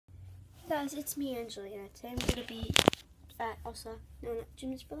guys, it's me, Angelina. Today I'm going to be also known as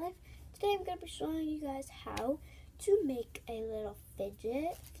Gyms for Life. Today I'm going to be showing you guys how to make a little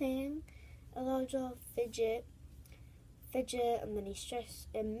fidget thing, a little fidget, a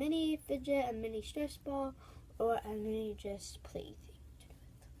mini fidget, a mini stress ball, or a mini just play thing.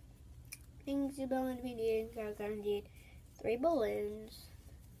 Things you're going to be needing, you're going to need 3 balloons.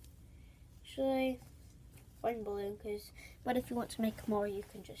 Actually, 1 balloon, but if you want to make more, you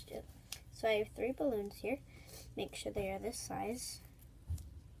can just do it. So I have 3 balloons here. Make sure they are this size.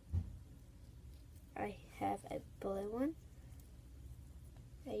 I have a blue one,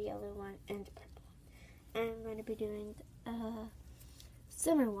 a yellow one, and a purple one. And I'm going to be doing a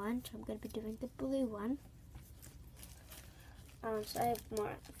summer one, so I'm going to be doing the blue one. So I have more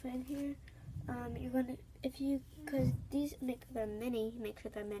in here. You're going to, because these make sure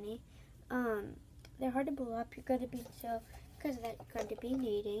they're mini. They're hard to blow up. You're going to be, because of that, you're going to be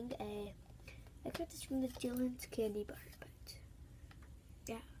needing I got this from the Dylan's candy bar, but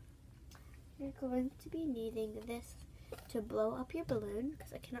yeah. You're going to be needing this to blow up your balloon,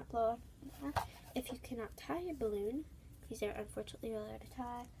 because I cannot blow up. If you cannot tie your balloon, these are unfortunately really hard to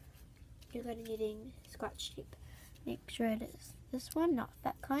tie, you're going to be needing Scotch tape. Make sure it is this one, not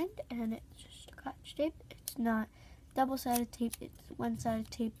that kind, and it's just Scotch tape. It's not double-sided tape, it's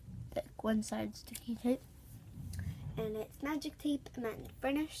one-sided tape, like one-sided sticky tape. And it's magic tape, matte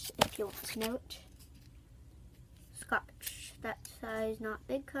finish, if you want to know it. Scotch, that size, not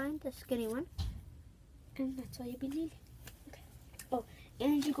big kind, the skinny one. And that's all you'll be needing. Okay. Oh,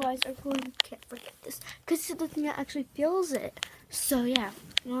 and you guys are can't forget this, because it's the thing that actually fills it. So yeah,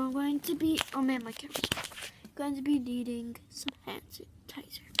 we're going to be, oh man, my camera's off. Going to be needing some hand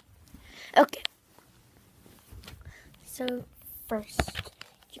sanitizer. Okay. So first,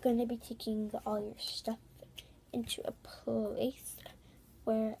 you're going to be taking all your stuff into a place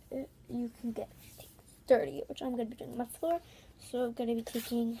where you can get sturdy, which I'm going to be doing on my floor. So I'm going to be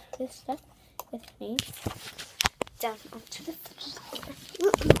taking this stuff with me down onto the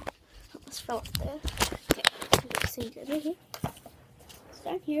floor. Almost fell off there. Okay, so you go right here. So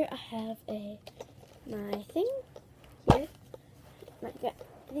down here I have my thing here, my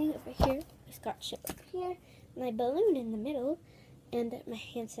thing over here, my Scotch tape over here, my balloon in the middle, and my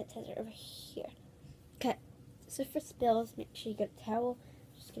hand sanitizer over here. Okay. So for spills, make sure you get a towel.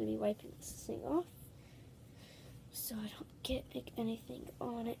 I'm just going to be wiping this thing off so I don't get anything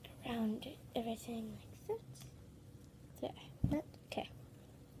on it, around it, everything like that. There. Okay.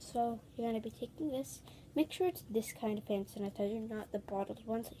 So you're going to be taking this. Make sure it's this kind of hand sanitizer, not the bottled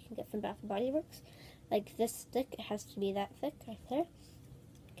ones that you can get from Bath & Body Works. Like this thick, it has to be that thick right there.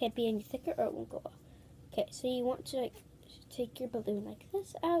 Can't be any thicker or it won't go off. Okay, so you want to take your balloon like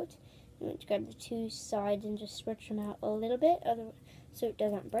this out. You want to grab the 2 sides and just stretch them out a little bit, so it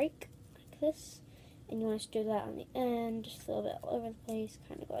doesn't break, like this. And you want to do that on the end, just a little bit all over the place,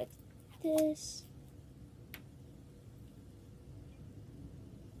 kind of go like this.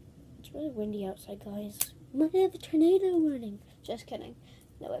 It's really windy outside, guys. Might have a tornado warning. Just kidding.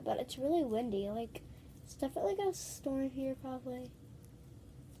 No way, but it's really windy. Like, stuff like a storm here, probably.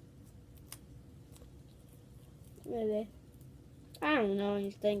 Maybe. I don't know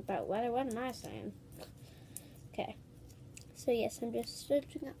anything about weather. What am I saying? Okay. So yes, I'm just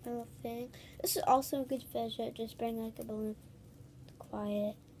stretching out my little thing. This is also a good fidget. Just bring like a balloon.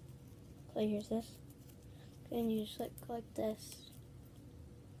 Quiet. Okay, here's this. And you just go like this.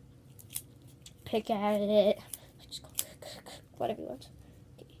 Pick at it. Just go whatever you want.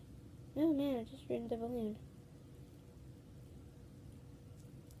 Okay. Oh man, I just ruined the balloon.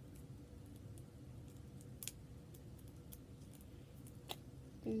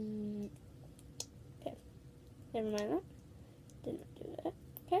 Okay, never mind that. Did not do that.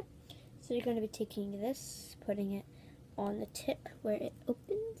 Okay, so you're going to be taking this, putting it on the tip where it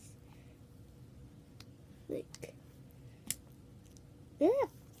opens. Like, yeah.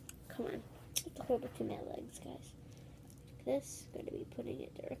 Come on, it's a hold between my legs, guys. Like this, going to be putting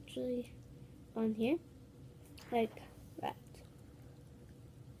it directly on here, like that.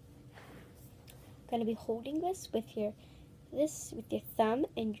 Going to be holding this with your thumb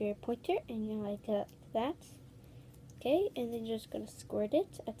and your pointer, and you're like that. Okay, and then you're just going to squirt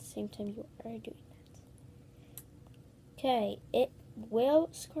it at the same time you are doing that. Okay, it will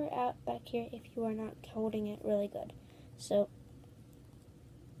squirt out back here if you are not holding it really good. So,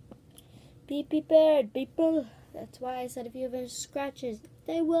 be prepared, people. That's why I said if you have any scratches,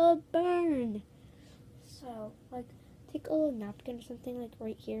 they will burn. So, like, take a little napkin or something, like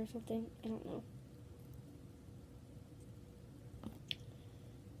right here or something. I don't know.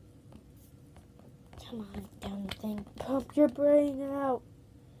 Come on, dumb thing. Pump your brain out.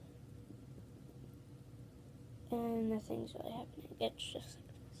 nothing's really happening. It's just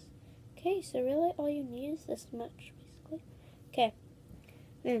like this. Okay, so really all you need is this much, basically. Okay,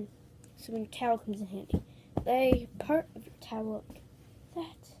 then, so when your towel comes in handy, lay part of your towel like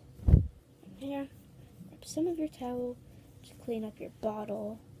that. Here, grab some of your towel to clean up your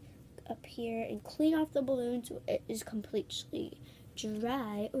bottle up here and clean off the balloon so it is completely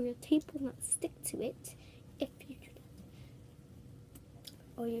dry, or your tape will not stick to it if you do that.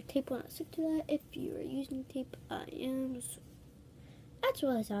 Or your tape will not stick to that if you are using tape. I am. So that's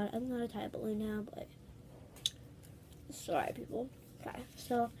really sad. I'm gonna tie a balloon now, but sorry, people. Okay,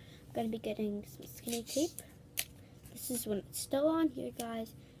 so I'm gonna be getting some skinny tape. This is when it's still on here,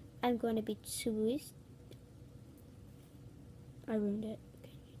 guys. I'm going to be twist. I ruined it.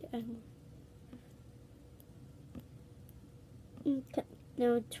 Okay,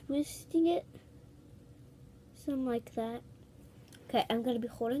 now twisting it, something like that. Okay, I'm going to be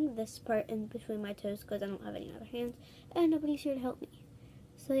holding this part in between my toes because I don't have any other hands, and nobody's here to help me.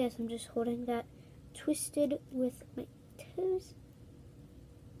 So yes, I'm just holding that twisted with my toes,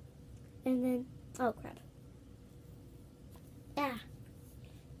 and then, oh crap.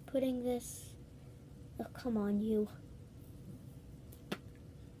 Putting this, oh come on you.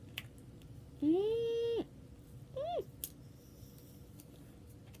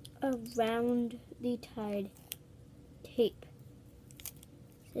 Around the tied tape.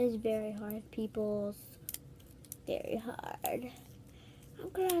 This is very hard, peoples. Very hard. I'm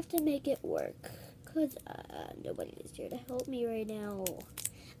gonna have to make it work because nobody is here to help me right now.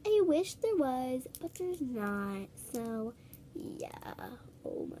 I wish there was, but there's not. So, yeah.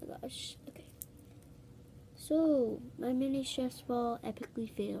 Oh my gosh. Okay. So, my mini stress ball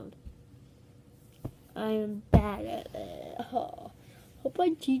epically failed. I am bad at it. Oh. Hope I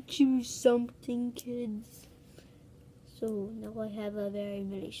teach you something, kids. So, now I have a very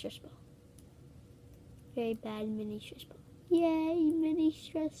mini stress ball. Very bad mini stress ball. Yay, mini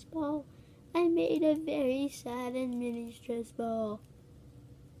stress ball. I made a very sad and mini stress ball.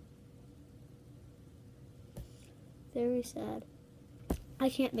 Very sad. I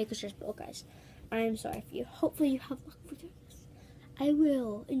can't make a stress ball, guys. I am sorry for you. Hopefully you have luck for doing this. I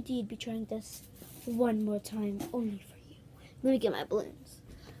will indeed be trying this one more time, only for you. Let me get my balloons.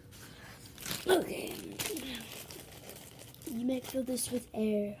 Okay. You might fill this with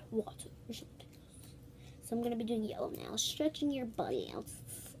air, water, or something else. So I'm going to be doing yellow now, stretching your body out.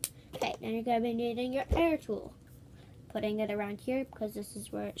 Okay, now you're going to be needing your air tool. Putting it around here because this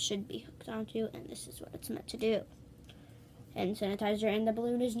is where it should be hooked onto, and this is what it's meant to do. Hand sanitizer in the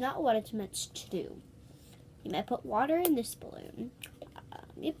balloon is not what it's meant to do. You might put water in this balloon.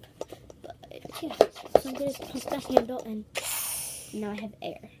 Yep. But yeah, so I'm going to pump the handle, and now I have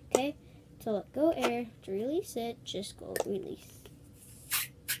air. Okay? To let go air, to release it, just go release.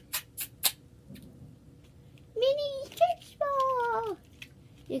 Mini stretch ball!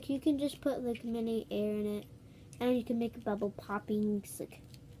 You can just put like mini air in it, and you can make bubble poppings like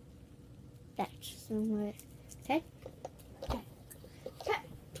that somewhere. Okay?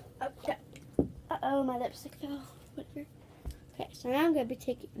 Okay. Uh-oh, my lipstick fell. Whatever. Okay, so now I'm going to be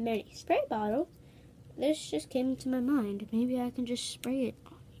taking a mini spray bottle. This just came into my mind. Maybe I can just spray it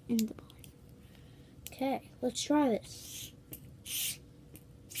in the bottle. Okay, let's try this.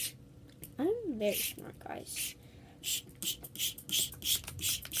 I'm very smart, guys.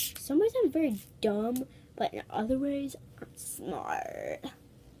 Some ways I'm very dumb, but in other ways, I'm smart.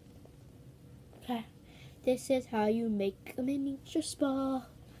 Okay, this is how you make a miniature spa.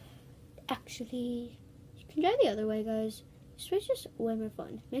 Actually, you can try the other way, guys. This way's just way more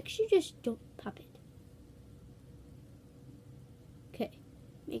fun. Make sure you just don't pop it. Okay,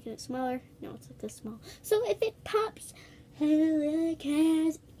 making it smaller. Now it's like this small. So if it pops, who really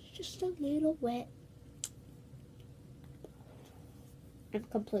cares? It's just a little wet. I'm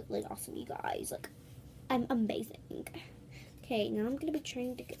completely awesome, you guys. Like, I'm amazing. Okay, now I'm gonna be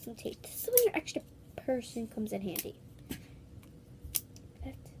trying to get some tape. This is when your extra person comes in handy.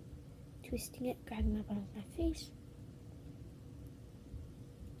 Twisting it, grabbing my bottom of my face,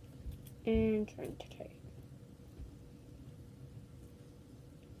 and trying to tie it.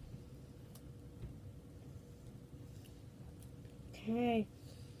 Okay,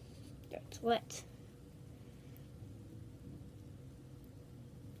 that's wet.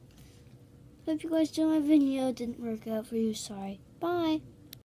 Hope you guys enjoyed my video. It didn't work out for you. Sorry. Bye.